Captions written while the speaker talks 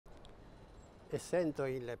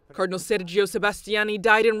Cardinal Sebastiani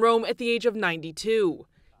died in Rome at the age of 92.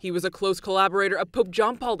 He was a close collaborator of Pope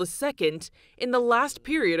John Paul II in the last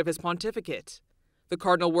period of his pontificate. The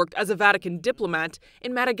cardinal worked as a Vatican diplomat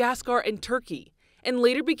in Madagascar and Turkey, and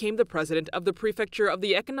later became the president of the Prefecture of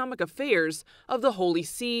the Economic Affairs of the Holy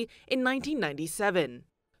See in 1997.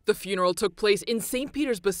 The funeral took place in St.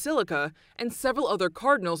 Peter's Basilica, and several other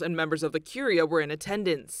cardinals and members of the Curia were in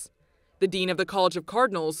attendance. The Dean of the College of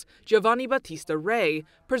Cardinals, Giovanni Battista Re,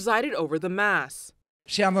 presided over the Mass.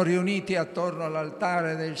 Siamo riuniti attorno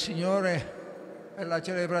all'altare del Signore per la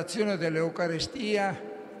celebrazione dell'Eucaristia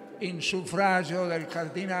in suffragio del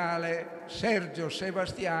Cardinale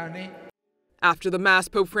Sebastiani. After the Mass,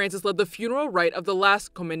 Pope Francis led the funeral rite of the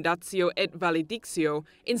last commendatio et valedictio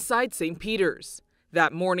inside St. Peter's.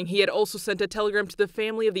 That morning, he had also sent a telegram to the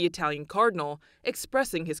family of the Italian cardinal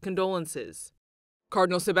expressing his condolences.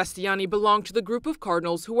 Cardinal Sebastiani belonged to the group of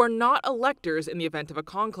cardinals who are not electors in the event of a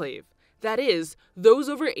conclave, that is, those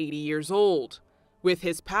over 80 years old. With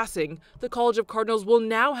his passing, the College of Cardinals will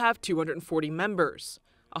now have 240 members,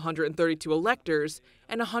 132 electors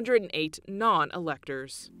and 108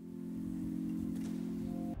 non-electors.